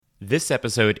This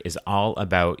episode is all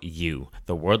about you,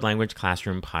 the World Language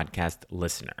Classroom podcast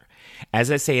listener. As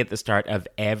I say at the start of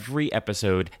every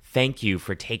episode, thank you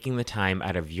for taking the time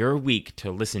out of your week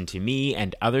to listen to me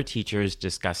and other teachers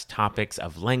discuss topics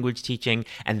of language teaching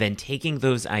and then taking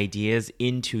those ideas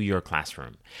into your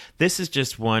classroom. This is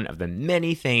just one of the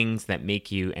many things that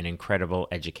make you an incredible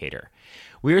educator.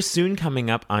 We are soon coming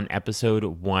up on episode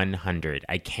 100.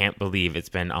 I can't believe it's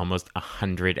been almost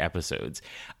 100 episodes.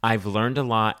 I've learned a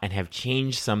lot and have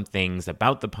changed some things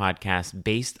about the podcast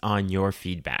based on your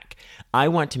feedback. I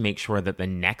want to make sure that the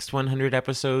next 100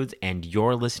 episodes and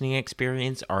your listening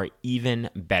experience are even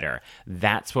better.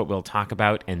 That's what we'll talk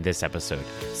about in this episode.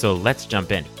 So let's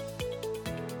jump in.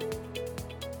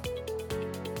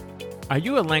 Are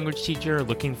you a language teacher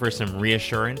looking for some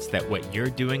reassurance that what you're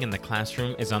doing in the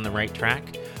classroom is on the right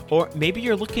track? Or maybe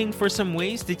you're looking for some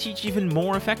ways to teach even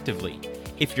more effectively.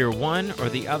 If you're one or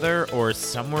the other or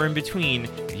somewhere in between,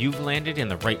 you've landed in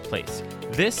the right place.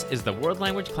 This is the World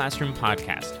Language Classroom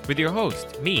podcast with your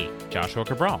host, me, Joshua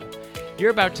Cabral.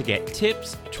 You're about to get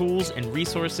tips, tools, and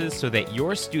resources so that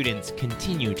your students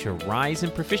continue to rise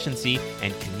in proficiency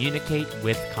and communicate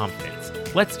with confidence.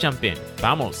 Let's jump in.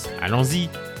 Vamos, allons-y.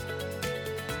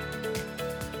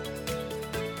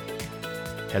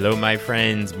 Hello, my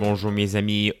friends. Bonjour, mes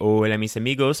amis. Hola, mis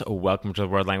amigos. Welcome to the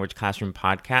World Language Classroom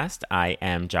podcast. I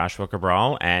am Joshua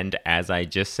Cabral, and as I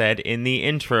just said in the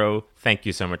intro, thank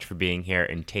you so much for being here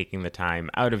and taking the time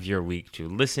out of your week to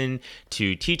listen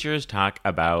to teachers talk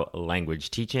about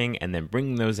language teaching and then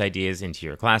bringing those ideas into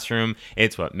your classroom.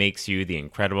 It's what makes you the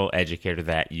incredible educator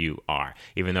that you are.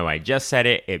 Even though I just said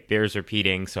it, it bears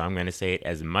repeating, so I'm going to say it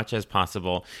as much as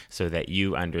possible so that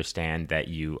you understand that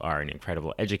you are an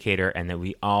incredible educator and that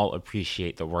we all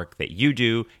appreciate the work that you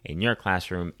do in your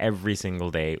classroom every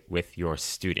single day with your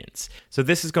students. So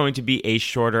this is going to be a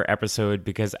shorter episode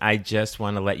because I just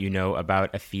want to let you know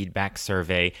about a feedback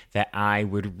survey that I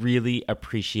would really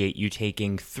appreciate you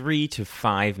taking 3 to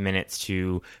 5 minutes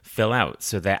to fill out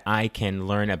so that I can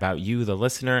learn about you, the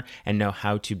listener, and know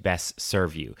how to best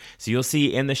serve you. So you'll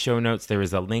see in the show notes there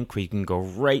is a link where you can go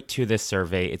right to this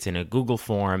survey. It's in a Google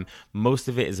form. Most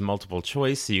of it is multiple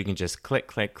choice, so you can just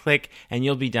click, and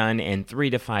you'll be done in 3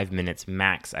 to 5 minutes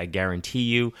max, I guarantee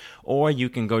you. Or you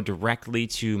can go directly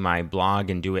to my blog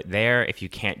and do it there if you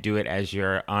can't do it as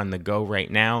you're on the go right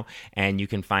now. And you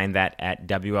can find that at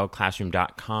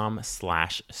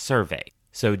wlclassroom.com/survey.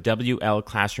 So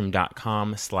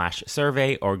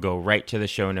wlclassroom.com/survey, or go right to the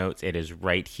show notes. It is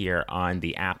right here on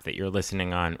the app that you're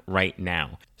listening on right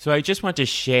now. So I just want to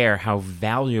share how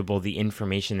valuable the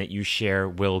information that you share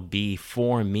will be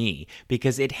for me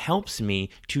because it helps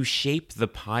me to shape the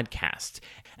podcast.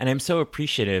 And I'm so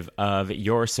appreciative of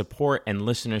your support and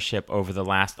listenership over the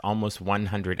last almost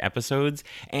 100 episodes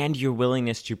and your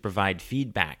willingness to provide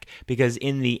feedback, because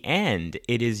in the end,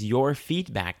 it is your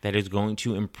feedback that is going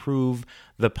to improve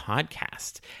the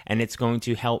podcast, and it's going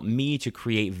to help me to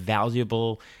create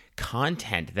valuable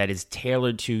content that is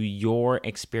tailored to your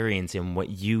experience and what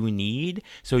you need.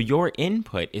 So your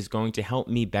input is going to help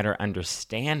me better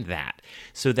understand that,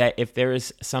 so that if there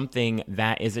is something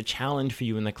that is a challenge for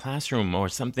you in the classroom or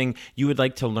something you would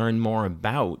like to learn more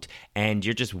about and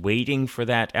you're just waiting for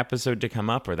that episode to come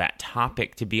up or that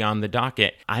topic to be on the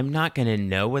docket, I'm not going to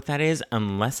know what that is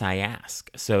unless I ask.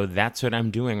 So that's what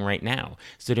I'm doing right now.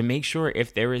 So to make sure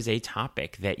if there is a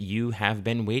topic that you have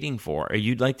been waiting for or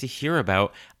you'd like to hear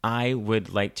about, I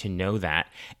would like to know that.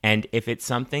 And if it's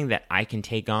something that I can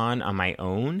take on my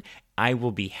own, I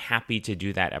will be happy to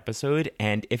do that episode.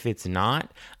 And if it's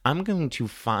not, I'm going to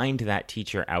find that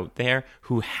teacher out there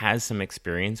who has some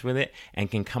experience with it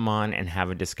and can come on and have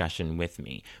a discussion with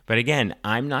me. But again,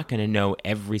 I'm not going to know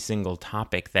every single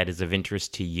topic that is of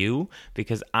interest to you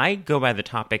because I go by the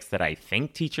topics that I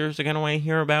think teachers are going to want to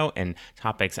hear about and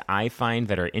topics I find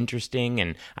that are interesting,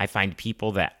 and I find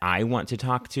people that I want to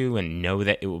talk to and know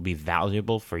that it will be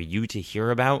valuable for you to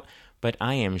hear about. But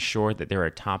I am sure that there are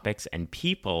topics and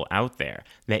people out there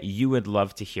that you would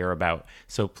love to hear about.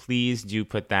 So please do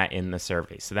put that in the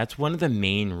survey. So that's one of the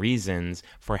main reasons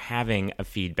for having a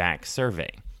feedback survey.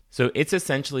 So it's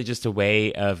essentially just a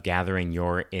way of gathering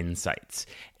your insights.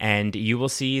 And you will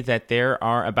see that there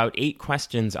are about 8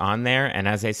 questions on there. And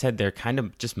as I said, they're kind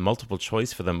of just multiple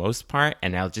choice for the most part.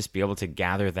 And I'll just be able to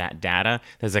gather that data.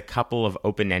 There's a couple of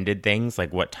open-ended things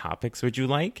like what topics would you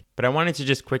like? But I wanted to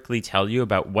just quickly tell you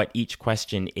about what each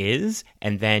question is.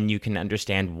 And then you can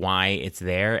understand why it's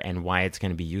there and why it's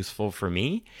going to be useful for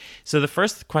me. So the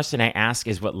first question I ask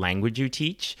is what language you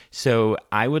teach. So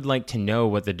I would like to know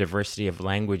what the diversity of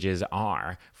languages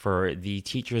are for the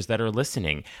teachers that are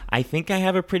listening. I think I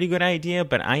have a pretty good idea,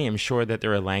 but I am sure that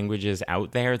there are languages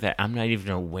out there that I'm not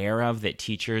even aware of that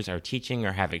teachers are teaching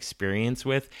or have experience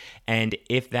with. And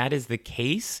if that is the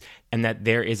case, and that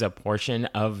there is a portion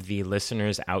of the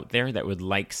listeners out there that would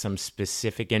like some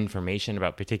specific information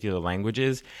about particular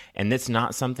languages, and it's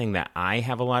not something that I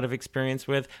have a lot of experience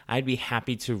with, I'd be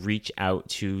happy to reach out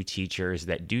to teachers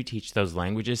that do teach those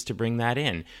languages to bring that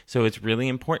in. So it's really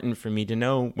important for me to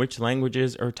know which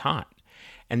languages are taught.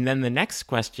 And then the next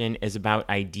question is about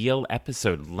ideal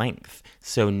episode length.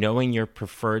 So knowing your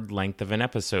preferred length of an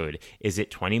episode. Is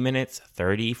it 20 minutes,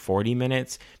 30, 40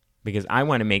 minutes? Because I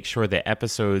want to make sure that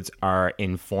episodes are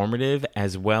informative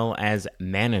as well as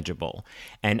manageable.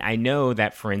 And I know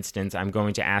that, for instance, I'm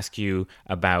going to ask you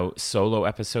about solo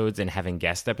episodes and having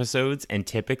guest episodes. And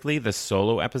typically the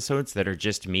solo episodes that are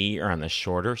just me are on the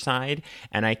shorter side.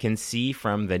 And I can see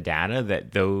from the data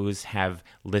that those have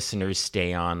listeners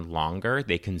stay on longer.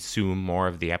 They consume more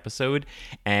of the episode.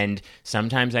 And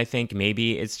sometimes I think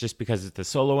maybe it's just because it's the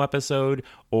solo episode,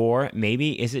 or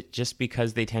maybe is it just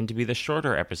because they tend to be the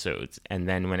shorter episodes. And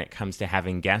then when it comes to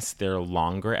having guests, they're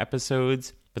longer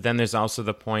episodes. But then there's also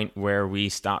the point where we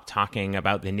stop talking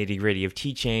about the nitty-gritty of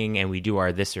teaching and we do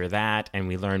our this or that and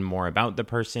we learn more about the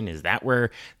person. Is that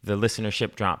where the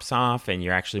listenership drops off and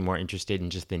you're actually more interested in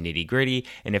just the nitty-gritty?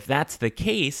 And if that's the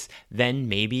case, then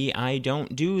maybe I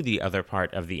don't do the other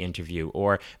part of the interview,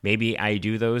 or maybe I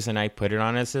do those and I put it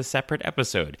on as a separate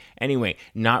episode. Anyway,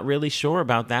 not really sure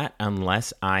about that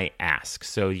unless I ask.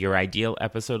 So your ideal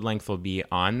episode length will be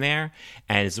on there,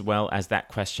 as well as that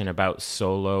question about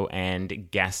solo and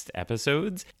guest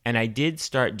episodes. And I did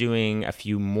start doing a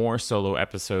few more solo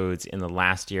episodes in the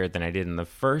last year than I did in the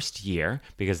first year,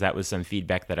 because that was some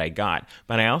feedback that I got.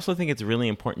 But I also think it's really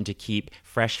important to keep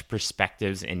fresh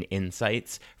perspectives and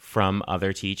insights from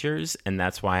other teachers. And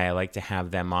that's why I like to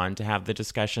have them on to have the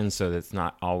discussion, so that it's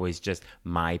not always just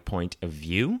my point of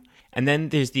view. And then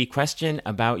there's the question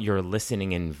about your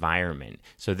listening environment.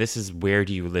 So this is, where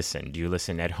do you listen? Do you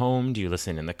listen at home? Do you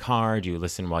listen in the car? Do you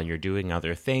listen while you're doing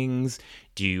other things?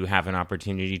 Do you have an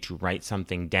opportunity to write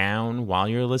something down while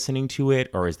you're listening to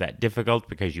it? Or is that difficult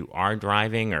because you are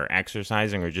driving or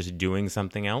exercising or just doing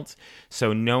something else?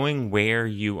 So knowing where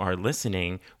you are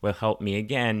listening will help me,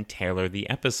 again, tailor the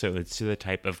episodes to the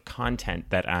type of content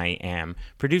that I am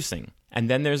producing. And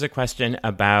then there's a question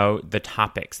about the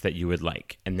topics that you would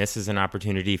like. And this is an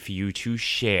opportunity for you to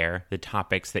share the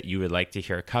topics that you would like to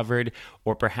hear covered,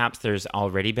 or perhaps there's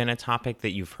already been a topic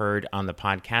that you've heard on the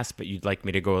podcast, but you'd like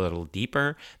me to go a little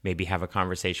deeper, maybe have a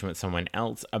conversation with someone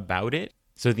else about it.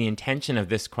 So the intention of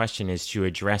this question is to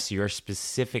address your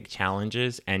specific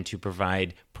challenges and to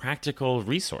provide practical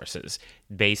resources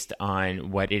based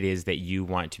on what it is that you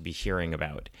want to be hearing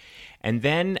about. And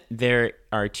then there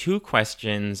are two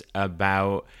questions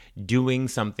about doing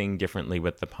something differently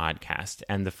with the podcast.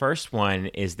 And the first one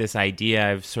is this idea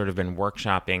I've sort of been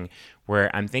workshopping,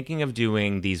 where I'm thinking of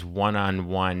doing these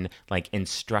one-on-one, like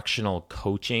instructional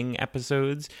coaching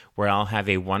episodes, where I'll have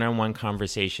a one-on-one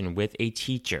conversation with a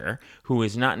teacher who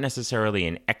is not necessarily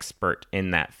an expert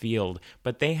in that field,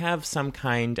 but they have some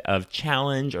kind of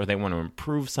challenge or they want to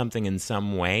improve something in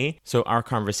some way. So our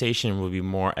conversation will be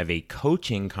more of a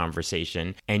coaching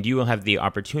conversation, and you will have the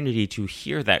opportunity to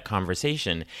hear that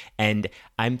conversation. And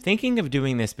I'm thinking of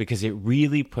doing this because it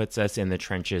really puts us in the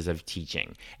trenches of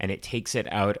teaching, and it takes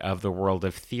it out of the world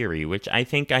of theory, which I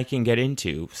think I can get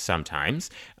into sometimes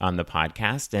on the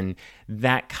podcast. And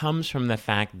that comes from the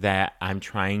fact that I'm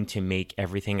trying to make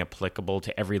everything applicable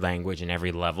to every language and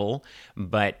every level.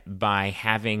 But by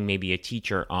having maybe a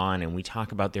teacher on and we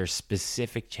talk about their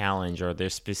specific challenge or their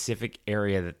specific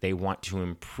area that they want to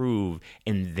improve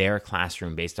in their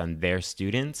classroom based on their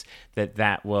students,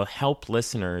 that will help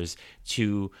listeners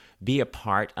to be a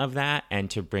part of that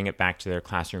and to bring it back to their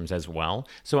classrooms as well.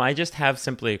 So I just have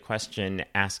simply a question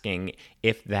asking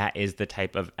if that is the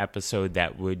type of episode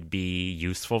that would be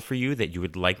useful for you, that you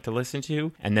would like to listen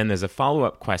to. And then there's a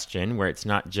follow-up question where it's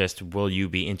not just will you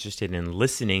be interested in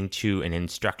listening to an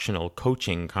instructional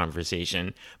coaching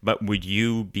conversation, but would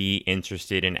you be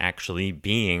interested in actually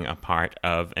being a part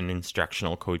of an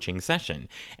instructional coaching session?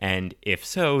 And if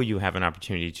so, you have an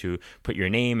opportunity to put your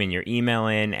name and your email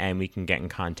in, and we can get in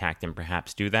contact contact and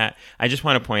perhaps do that. I just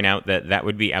want to point out that that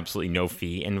would be absolutely no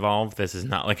fee involved. This is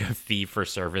not like a fee for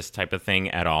service type of thing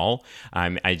at all.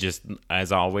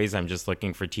 As always, I'm just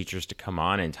looking for teachers to come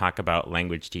on and talk about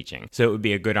language teaching. So it would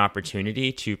be a good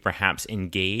opportunity to perhaps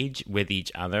engage with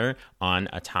each other on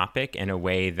a topic in a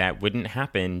way that wouldn't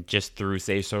happen just through,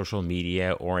 say, social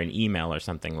media or an email or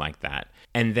something like that.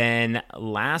 And then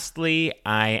lastly,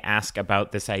 I ask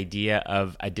about this idea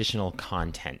of additional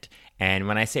content. And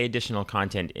when I say additional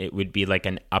content, it would be like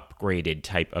an upgraded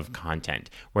type of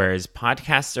content, whereas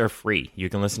podcasts are free. You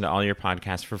can listen to all your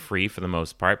podcasts for free for the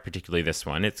most part, particularly this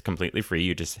one. It's completely free.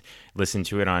 You just listen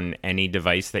to it on any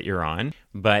device that you're on.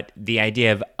 But the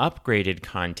idea of upgraded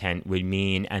content would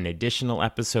mean an additional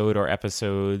episode or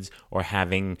episodes, or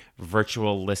having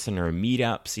virtual listener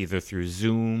meetups, either through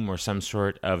Zoom or some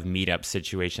sort of meetup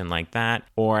situation like that,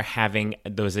 or having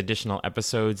those additional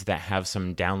episodes that have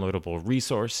some downloadable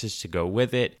resources to go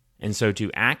with it. And so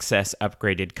to access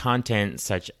upgraded content,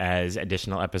 such as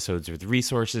additional episodes with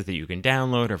resources that you can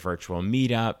download or virtual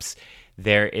meetups,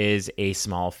 there is a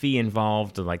small fee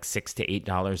involved, like $6 to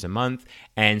 $8 a month.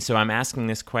 And so I'm asking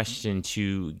this question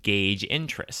to gauge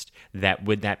interest.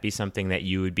 Would that be something that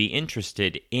you would be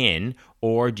interested in,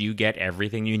 or do you get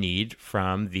everything you need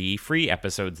from the free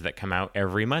episodes that come out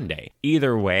every Monday?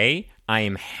 Either way, I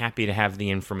am happy to have the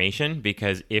information,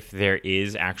 because if there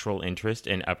is actual interest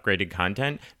in upgraded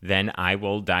content, then I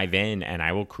will dive in and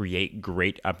I will create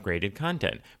great upgraded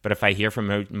content. But if I hear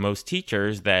from most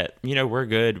teachers that, we're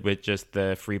good with just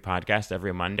the free podcast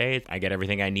every Monday, I get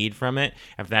everything I need from it,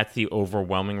 if that's the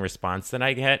overwhelming response that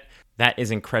I get, that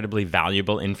is incredibly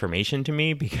valuable information to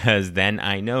me, because then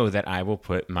I know that I will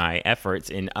put my efforts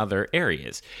in other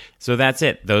areas. So that's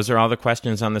it. Those are all the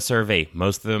questions on the survey.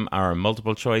 Most of them are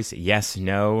multiple choice, yes,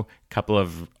 no, couple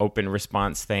of open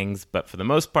response things, but for the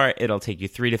most part, it'll take you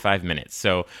 3 to 5 minutes.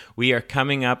 So we are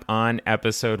coming up on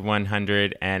episode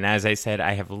 100, and as I said,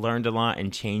 I have learned a lot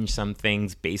and changed some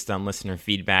things based on listener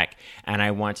feedback, and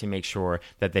I want to make sure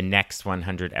that the next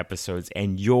 100 episodes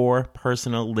and your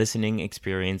personal listening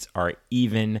experience are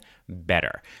even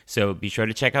better. So be sure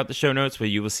to check out the show notes where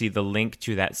you will see the link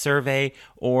to that survey,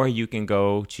 or you can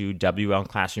go to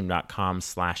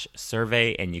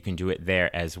wlclassroom.com/survey and you can do it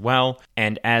there as well.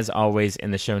 And as always,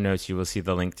 in the show notes, you will see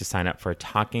the link to sign up for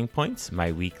Talking Points,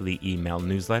 my weekly email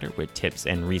newsletter with tips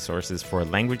and resources for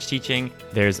language teaching.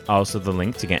 There's also the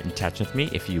link to get in touch with me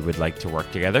if you would like to work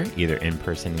together, either in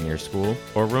person in your school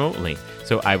or remotely.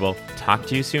 So I will talk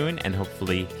to you soon and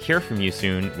hopefully hear from you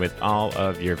soon with all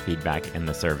of your feedback in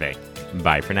the survey.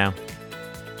 Bye for now.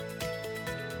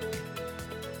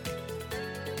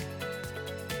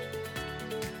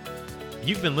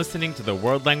 You've been listening to the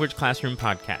World Language Classroom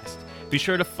podcast. Be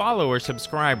sure to follow or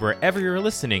subscribe wherever you're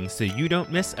listening so you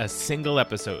don't miss a single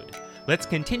episode. Let's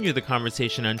continue the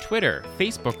conversation on Twitter,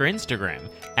 Facebook, or Instagram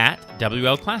at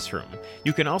WL Classroom.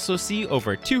 You can also see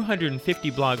over 250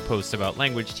 blog posts about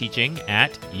language teaching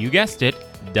at, you guessed it,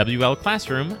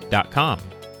 WLClassroom.com.